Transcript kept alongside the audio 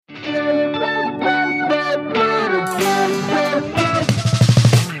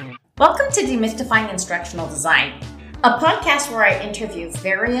Welcome to Demystifying Instructional Design, a podcast where I interview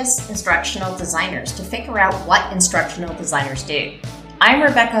various instructional designers to figure out what instructional designers do. I'm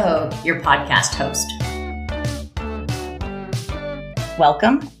Rebecca Hogue, your podcast host.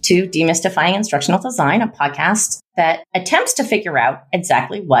 Welcome to Demystifying Instructional Design, a podcast that attempts to figure out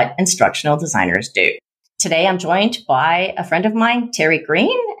exactly what instructional designers do. Today, I'm joined by a friend of mine, Terry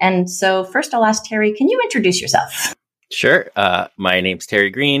Green. And so first I'll ask Terry, can you introduce yourself? Sure. My name's Terry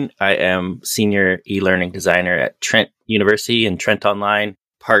Green. I am senior e-learning designer at Trent University and Trent Online,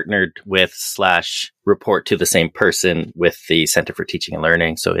 partnered with / report to the same person with the Center for Teaching and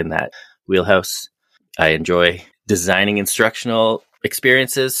Learning. So in that wheelhouse, I enjoy designing instructional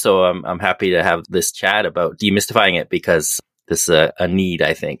experiences. So I'm happy to have this chat about demystifying it because this is a need,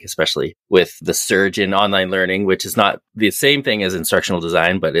 I think, especially with the surge in online learning, which is not the same thing as instructional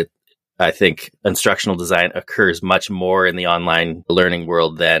design, but I think instructional design occurs much more in the online learning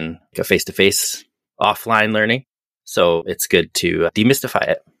world than a face-to-face offline learning. So it's good to demystify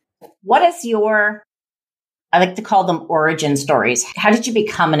it. What is I like to call them origin stories. How did you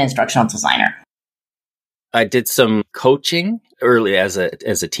become an instructional designer? I did some coaching early as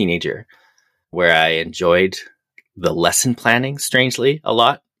a teenager where I enjoyed the lesson planning, strangely, a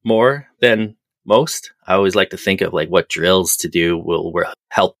lot more than most. I always like to think of like what drills to do will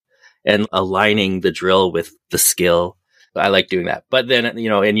help and aligning the drill with the skill. I like doing that. But then,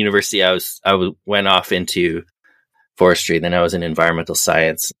 in university, I went off into forestry. Then I was in environmental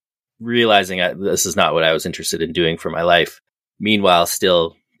science, realizing this is not what I was interested in doing for my life. Meanwhile,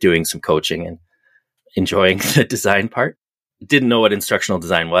 still doing some coaching and enjoying the design part. Didn't know what instructional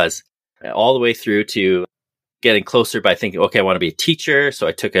design was all the way through to getting closer by thinking, okay, I want to be a teacher. So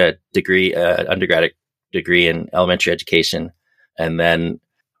I took a degree, undergraduate degree in elementary education, and then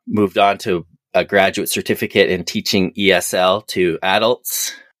moved on to a graduate certificate in teaching ESL to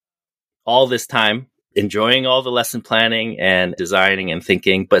adults. All this time, enjoying all the lesson planning and designing and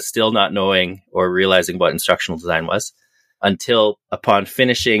thinking, but still not knowing or realizing what instructional design was until upon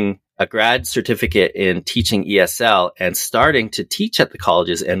finishing a grad certificate in teaching ESL and starting to teach at the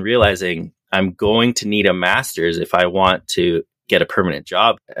colleges and realizing I'm going to need a master's if I want to get a permanent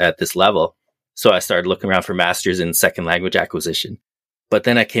job at this level. So I started looking around for masters in second language acquisition. But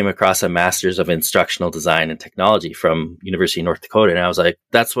then I came across a master's of instructional design and technology from University of North Dakota. And I was like,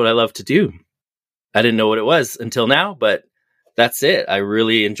 that's what I love to do. I didn't know what it was until now, but that's it. I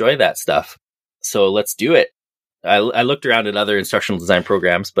really enjoy that stuff. So let's do it. I looked around at other instructional design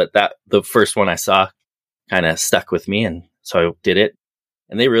programs, but the first one I saw kind of stuck with me. And so I did it.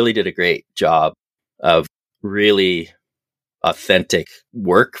 And they really did a great job of really authentic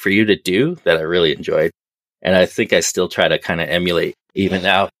work for you to do that I really enjoyed. And I think I still try to kind of emulate even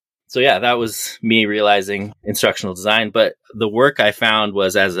now. So yeah, that was me realizing instructional design. But the work I found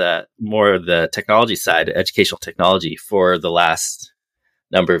was as more of the technology side, educational technology for the last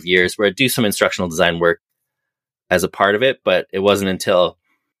number of years, where I do some instructional design work as a part of it. But it wasn't until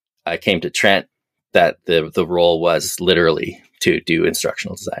I came to Trent that the role was literally to do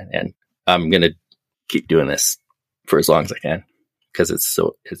instructional design. And I'm going to keep doing this for as long as I can because it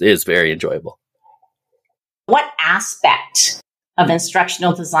is very enjoyable. What aspect of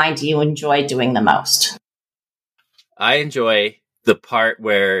instructional design do you enjoy doing the most? I enjoy the part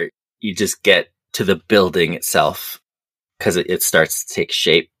where you just get to the building itself because it starts to take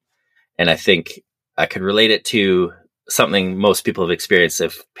shape. And I think I can relate it to something most people have experienced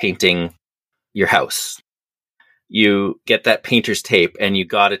of painting your house. You get that painter's tape and you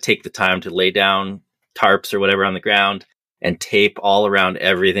got to take the time to lay down tarps or whatever on the ground and tape all around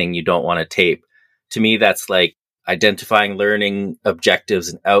everything you don't want to tape. To me, that's like identifying learning objectives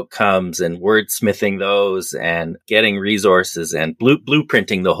and outcomes and wordsmithing those and getting resources and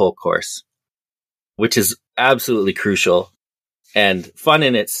blueprinting the whole course, which is absolutely crucial and fun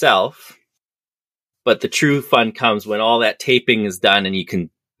in itself. But the true fun comes when all that taping is done and you can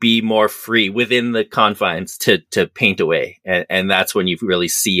be more free within the confines to paint away. And that's when you really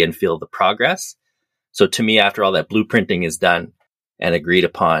see and feel the progress. So to me, after all that blueprinting is done and agreed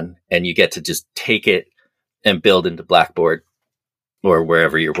upon, and you get to just take it and build into Blackboard or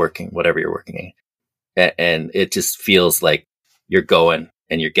wherever you're working, whatever you're working in. And it just feels like you're going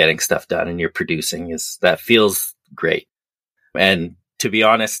and you're getting stuff done and you're producing. That feels great. And to be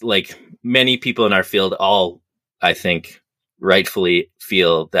honest, like many people in our field, all, I think, rightfully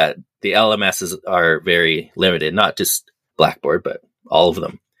feel that the LMSs are very limited, not just Blackboard, but all of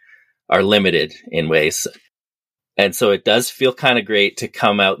them are limited in ways. And so it does feel kind of great to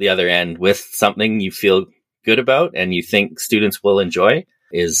come out the other end with something you feel good about and you think students will enjoy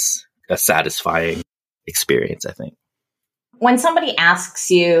is a satisfying experience, I think. When somebody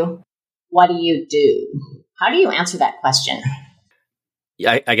asks you, what do you do? How do you answer that question?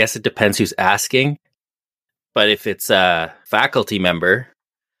 Yeah, I guess it depends who's asking. But if it's a faculty member,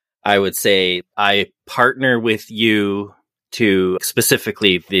 I would say I partner with you to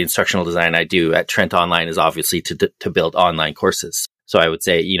specifically the instructional design I do at Trent Online is obviously to build online courses. So I would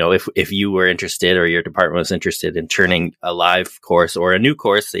say, if you were interested or your department was interested in turning a live course or a new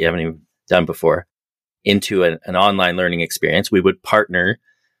course that you haven't even done before into an online learning experience, we would partner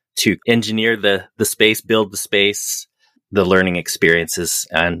to engineer the space, build the space, the learning experiences,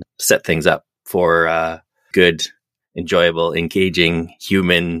 and set things up for good, enjoyable, engaging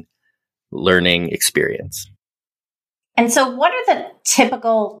human learning experience. And so what are the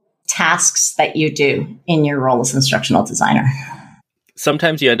typical tasks that you do in your role as instructional designer?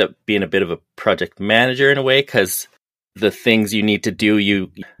 Sometimes you end up being a bit of a project manager in a way, because the things you need to do,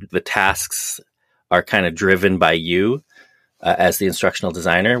 the tasks are kind of driven by you as the instructional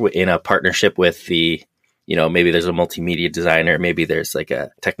designer in a partnership with maybe there's a multimedia designer, maybe there's like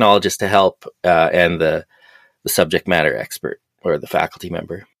a technologist to help, and the subject matter expert or the faculty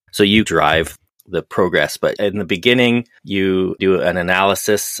member. So you drive the progress, but in the beginning, you do an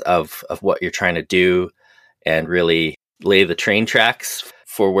analysis of what you're trying to do and really lay the train tracks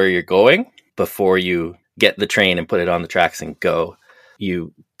for where you're going before you get the train and put it on the tracks and go.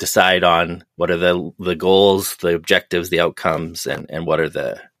 You decide on what are the goals, the objectives, the outcomes, and what are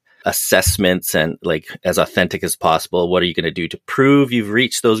the assessments, and like as authentic as possible. What are you going to do to prove you've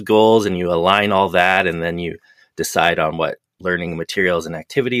reached those goals? And you align all that, and then you decide on what learning materials and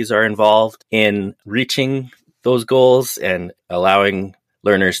activities are involved in reaching those goals and allowing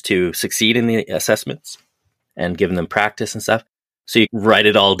learners to succeed in the assessments and giving them practice and stuff. So you write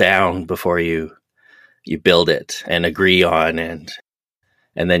it all down before you build it and agree on, and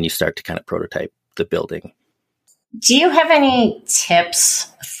then you start to kind of prototype the building. Do you have any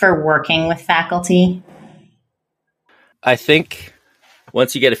tips for working with faculty? I think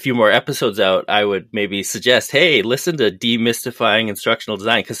once you get a few more episodes out, I would maybe suggest, hey, listen to Demystifying Instructional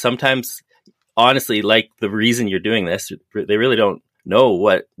Design, because sometimes, honestly, like the reason you're doing this, they really don't know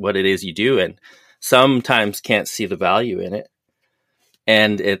what it is you do, and sometimes can't see the value in it.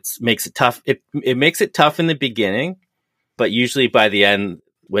 And it makes it tough. It makes it tough in the beginning, but usually by the end,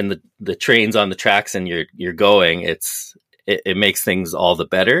 when the train's on the tracks and you're going, it makes things all the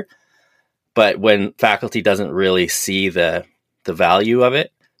better. But when faculty doesn't really see the value of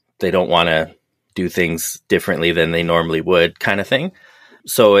it, they don't want to do things differently than they normally would, kind of thing.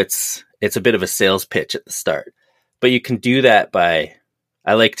 So it's a bit of a sales pitch at the start. But you can do that by,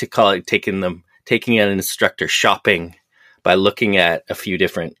 I like to call it taking an instructor shopping, by looking at a few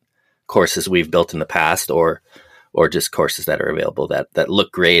different courses we've built in the past, or just courses that are available that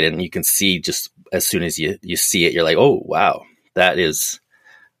look great, and you can see just as soon as you see it, you're like, oh wow, that is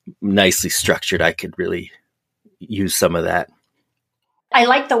nicely structured. I could really use some of that. I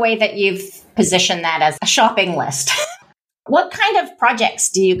like the way that you've positioned that as a shopping list. What kind of projects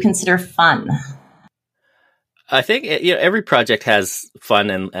do you consider fun? I think every project has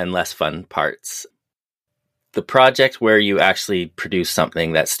fun and less fun parts. The project where you actually produce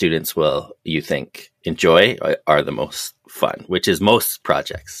something that students will, you think, enjoy are the most fun, which is most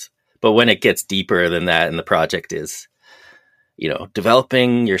projects. But when it gets deeper than that, and the project is,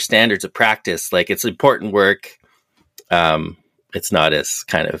 developing your standards of practice, like it's important work. It's not as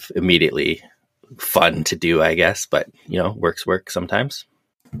kind of immediately fun to do, I guess, but work's work sometimes.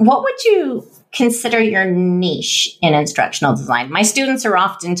 What would you consider your niche in instructional design? My students are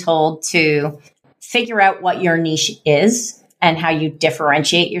often told to figure out what your niche is and how you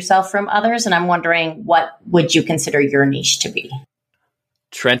differentiate yourself from others. And I'm wondering, what would you consider your niche to be?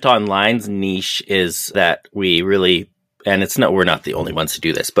 Trent Online's niche is that we really, and we're not the only ones to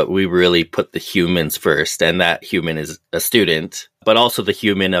do this, but we really put the humans first. And that human is a student, but also the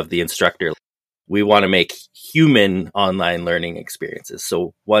human of the instructor. We want to make human online learning experiences.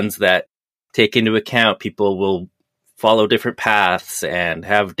 So ones that take into account people will follow different paths and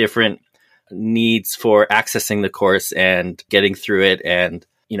have different needs for accessing the course and getting through it. And,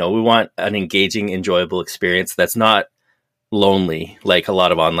 we want an engaging, enjoyable experience that's not lonely like a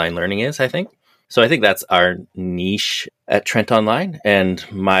lot of online learning is, I think. So I think that's our niche at Trent Online. And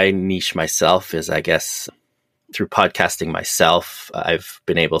my niche myself is, I guess, through podcasting myself, I've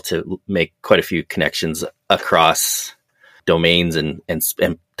been able to make quite a few connections across domains and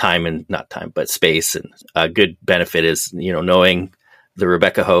time, and not time, but space. And a good benefit is, knowing the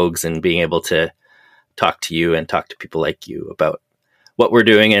Rebecca Hogues and being able to talk to you and talk to people like you about what we're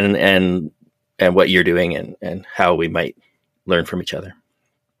doing and what you're doing and how we might learn from each other.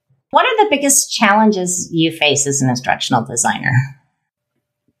 What are the biggest challenges you face as an instructional designer?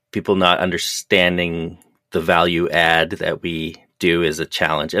 people not understanding the value add that we do is a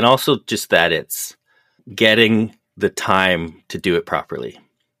challenge. And also just that it's getting the time to do it properly.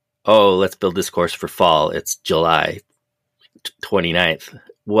 Oh, let's build this course for fall. It's July 29th.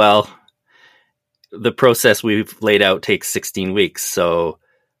 Well, the process we've laid out takes 16 weeks. So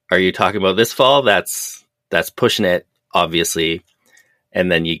are you talking about this fall? That's pushing it, obviously. And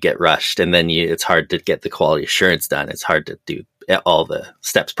then you get rushed, and then it's hard to get the quality assurance done. It's hard to do all the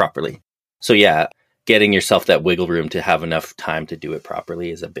steps properly. So yeah, getting yourself that wiggle room to have enough time to do it properly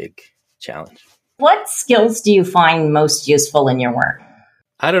is a big challenge. What skills do you find most useful in your work?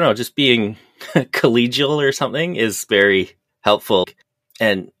 I don't know, just being collegial or something is very helpful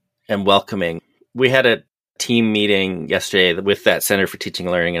and welcoming. We had a team meeting yesterday with that Center for Teaching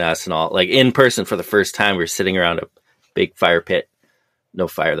and Learning and us and all, like in person for the first time. We were sitting around a big fire pit. No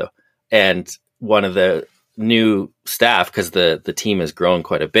fire though. And one of the new staff, because the team has grown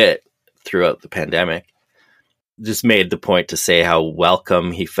quite a bit throughout the pandemic, just made the point to say how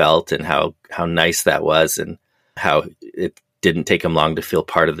welcome he felt and how nice that was, and how it didn't take him long to feel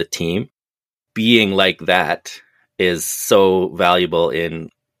part of the team. Being like that is so valuable in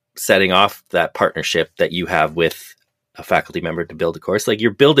setting off that partnership that you have with a faculty member to build a course. Like,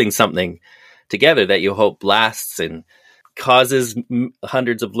 you're building something together that you hope lasts and causes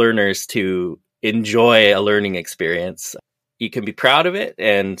hundreds of learners to enjoy a learning experience. You can be proud of it,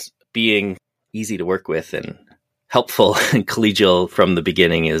 and being easy to work with and helpful and collegial from the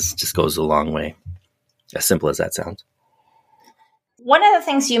beginning just goes a long way. As simple as that sounds. One of the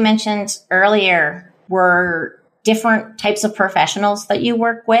things you mentioned earlier were different types of professionals that you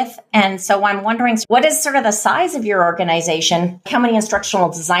work with. And so I'm wondering, what is sort of the size of your organization? How many instructional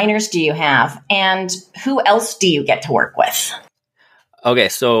designers do you have? And who else do you get to work with? Okay,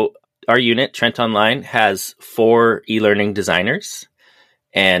 so our unit, Trent Online, has 4 e-learning designers.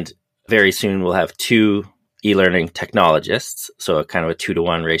 And very soon we'll have 2 e-learning technologists. So kind of a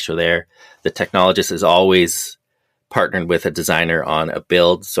 2-to-1 ratio there. The technologist is always partnered with a designer on a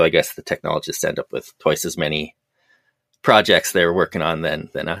build. So I guess the technologists end up with twice as many projects they're working on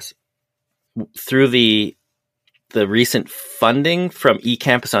than us. Through the recent funding from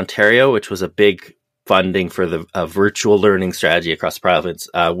eCampus Ontario, which was a big funding for the virtual learning strategy across the province,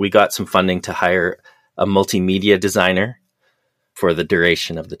 we got some funding to hire a multimedia designer for the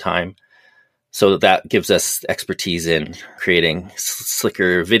duration of the time. So that gives us expertise in creating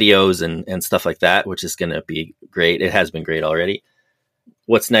slicker videos and stuff like that, which is going to be great. It has been great already.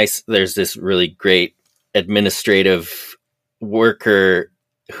 What's nice, there's this really great administrative worker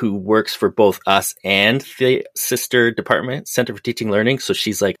who works for both us and the sister department, Center for Teaching and Learning. So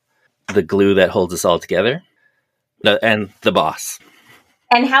she's like the glue that holds us all together, and the boss.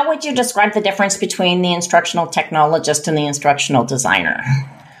 And how would you describe the difference between the instructional technologist and the instructional designer?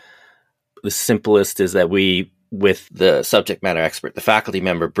 The simplest is that we, with the subject matter expert, the faculty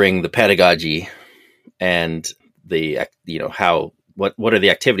member, bring the pedagogy and the, what are the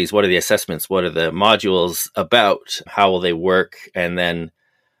activities? What are the assessments? What are the modules about? How will they work? And then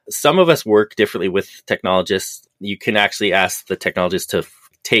some of us work differently with technologists. You can actually ask the technologist to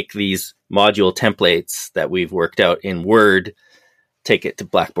take these module templates that we've worked out in Word, take it to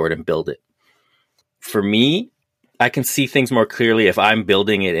Blackboard and build it. For me, I can see things more clearly if I'm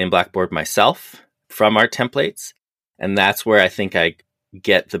building it in Blackboard myself from our templates. And that's where I think I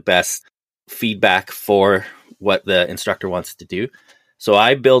get the best feedback for what the instructor wants to do. So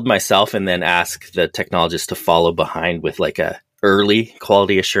I build myself and then ask the technologist to follow behind with like a early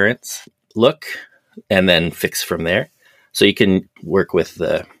quality assurance look, and then fix from there. So you can work with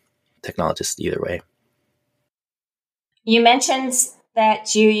the technologist either way. You mentioned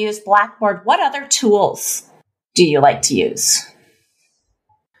that you use Blackboard. What other tools do you like to use?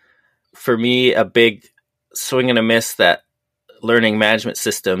 For me, a big swing and a miss that learning management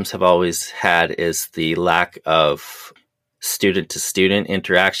systems have always had is the lack of student-to-student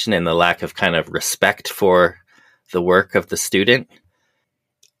interaction and the lack of kind of respect for the work of the student.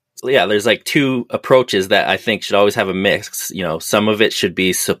 So yeah, there's like 2 approaches that I think should always have a mix. You know, some of it should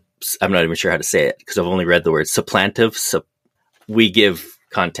be, I'm not even sure how to say it because I've only read the word supplantive. We give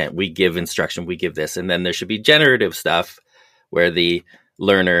content, we give instruction, we give this. And then there should be generative stuff where the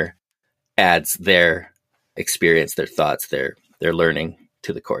learner adds their experience, their thoughts, their learning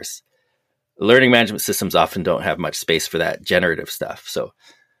to the course. Learning management systems often don't have much space for that generative stuff. So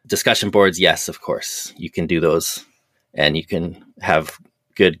discussion boards, yes, of course, you can do those and you can have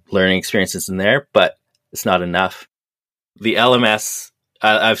good learning experiences in there, but it's not enough. The LMS,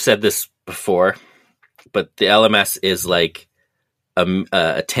 I've said this before, but the LMS is like a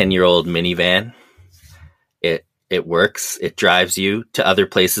 10-year-old minivan. It works. It drives you to other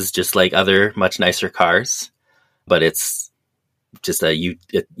places just like other much nicer cars, but it's just a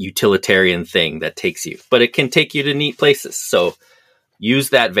utilitarian thing that takes you. But it can take you to neat places. So use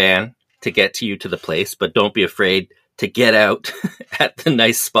that van to get to you to the place, but don't be afraid to get out at the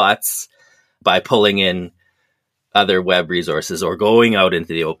nice spots by pulling in other web resources or going out into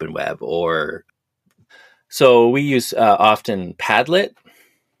the open web. Or so we use often Padlet,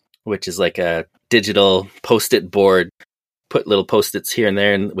 which is like a digital post-it board. Put little post-its here and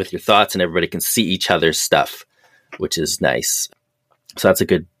there and with your thoughts, and everybody can see each other's stuff, which is nice. So that's a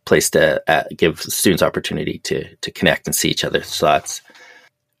good place to give students opportunity to connect and see each other's thoughts.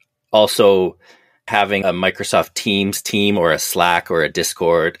 Also, having a Microsoft Teams team or a Slack or a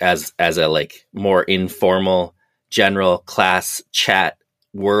Discord as a like more informal general class chat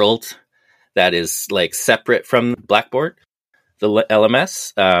world that is like separate from Blackboard, the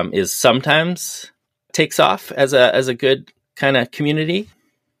LMS, is sometimes takes off as a good kind of community.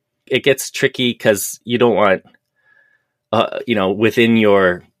 It gets tricky because you don't want, within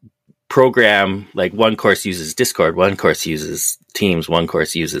your program, like one course uses Discord, one course uses Teams, one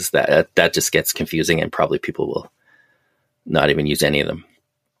course uses that. That just gets confusing, and probably people will not even use any of them.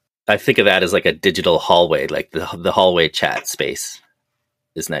 I think of that as like a digital hallway, like the hallway chat space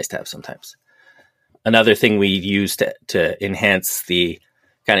is nice to have sometimes. Another thing we use to enhance the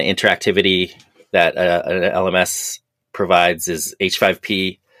kind of interactivity that an LMS provides is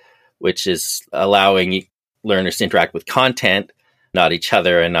H5P, which is allowing learners to interact with content, not each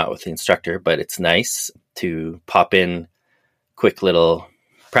other and not with the instructor, but it's nice to pop in quick little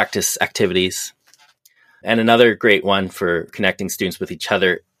practice activities. And another great one for connecting students with each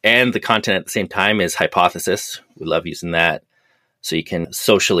other and the content at the same time is Hypothesis. We love using that. So you can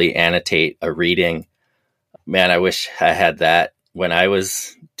socially annotate a reading. Man, I wish I had that when I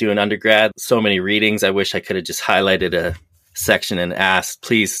was doing undergrad. So many readings. I wish I could have just highlighted a section and asked,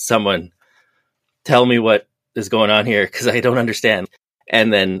 please, someone tell me what is going on here because I don't understand.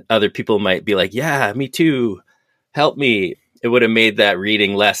 And then other people might be like, yeah, me too. Help me. It would have made that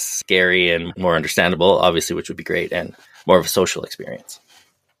reading less scary and more understandable, obviously, which would be great and more of a social experience.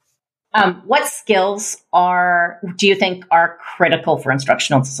 What skills do you think are critical for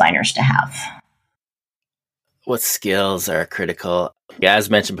instructional designers to have? What skills are critical? Yeah, as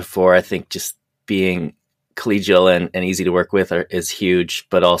mentioned before, I think just being collegial and easy to work with is huge,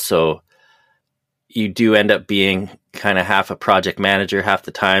 but also you do end up being kind of half a project manager half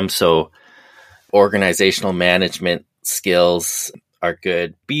the time. So organizational management skills are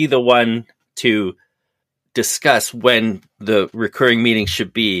good. Be the one to discuss when the recurring meeting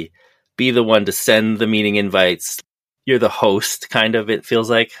should be the one to send the meeting invites. You're the host, kind of, it feels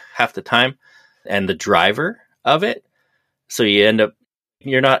like half the time, and the driver of it. So you're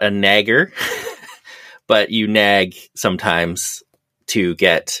not a nagger, but you nag sometimes to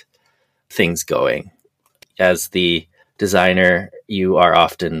get things going. As the designer, you are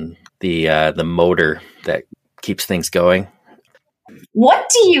often the motor that keeps things going. What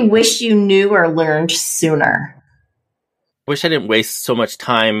do you wish you knew or learned sooner? Wish I didn't waste so much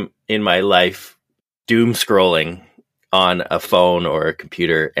time in my life doom scrolling on a phone or a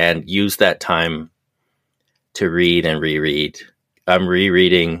computer and use that time to read and reread. I'm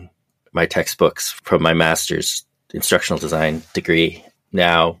rereading my textbooks from my master's instructional design degree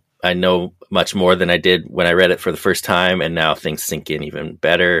now. I know much more than I did when I read it for the first time, and now things sink in even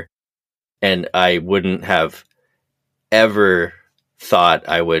better. And I wouldn't have ever thought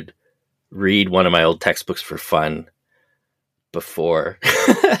I would read one of my old textbooks for fun before.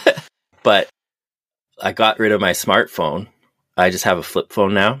 But I got rid of my smartphone. I just have a flip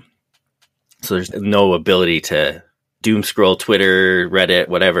phone now. So there's no ability to doom scroll Twitter, Reddit,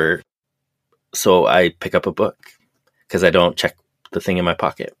 whatever. So I pick up a book because I don't check the thing in my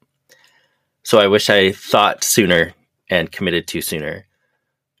pocket. So I wish I thought sooner and committed to sooner.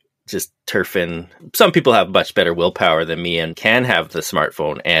 Just turfing. Some people have much better willpower than me and can have the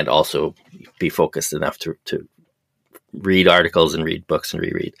smartphone and also be focused enough to read articles and read books and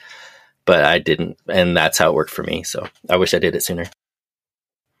reread. But I didn't, and that's how it worked for me. So I wish I did it sooner.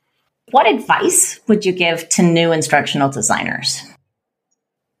 What advice would you give to new instructional designers?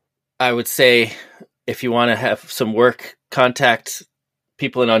 I would say if you want to have some work, contact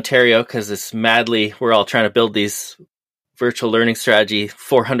people in Ontario because we're all trying to build these virtual learning strategy,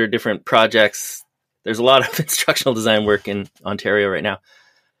 400 different projects. There's a lot of instructional design work in Ontario right now.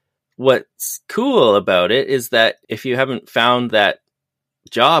 What's cool about it is that if you haven't found that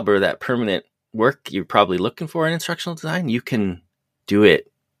job or that permanent work you're probably looking for in instructional design, you can do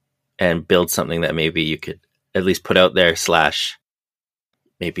it and build something that maybe you could at least put out there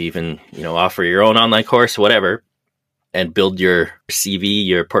 / maybe even, offer your own online course, whatever. and build your CV,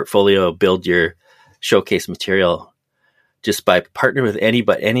 your portfolio, build your showcase material just by partnering with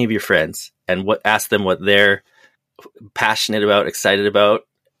any of your friends and ask them what they're passionate about, excited about.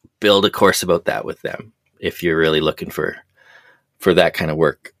 Build a course about that with them if you're really looking for that kind of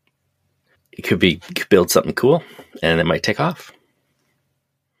work. It could build something cool and it might take off.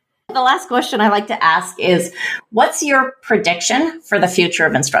 The last question I like to ask is, what's your prediction for the future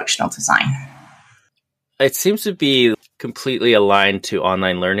of instructional design? It seems to be completely aligned to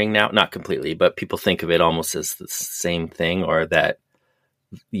online learning now. Not completely, but people think of it almost as the same thing, or that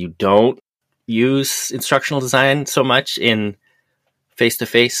you don't use instructional design so much in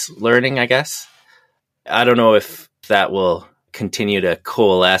face-to-face learning, I guess. I don't know if that will continue to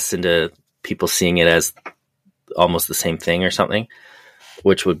coalesce into people seeing it as almost the same thing or something,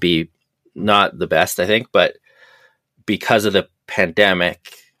 which would be not the best, I think. But because of the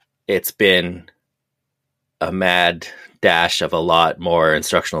pandemic, it's been a mad dash of a lot more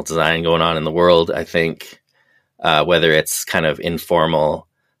instructional design going on in the world, I think, whether it's kind of informal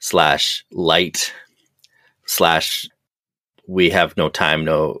 / light / we have no time,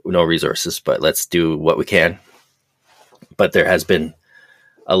 no resources, but let's do what we can. But there has been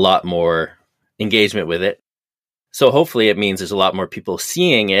a lot more engagement with it. So hopefully it means there's a lot more people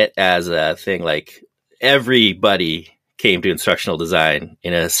seeing it as a thing. Like, everybody came to instructional design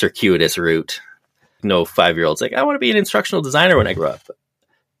in a circuitous route. No 5-year-old's like, I want to be an instructional designer when I grow up,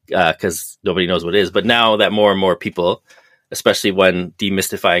 because nobody knows what it is. But now that more and more people, especially when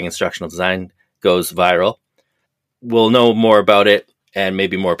demystifying instructional design goes viral, will know more about it, and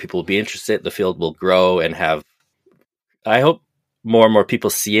maybe more people will be interested. The field will grow and I hope more and more people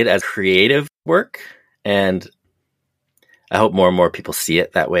see it as creative work, and I hope more and more people see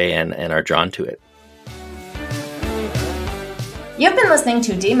it that way and are drawn to it. You've been listening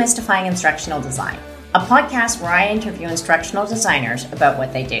to Demystifying Instructional Design, a podcast where I interview instructional designers about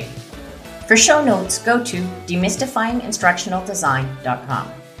what they do. For show notes, go to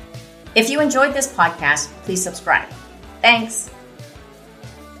demystifyinginstructionaldesign.com. If you enjoyed this podcast, please subscribe. Thanks.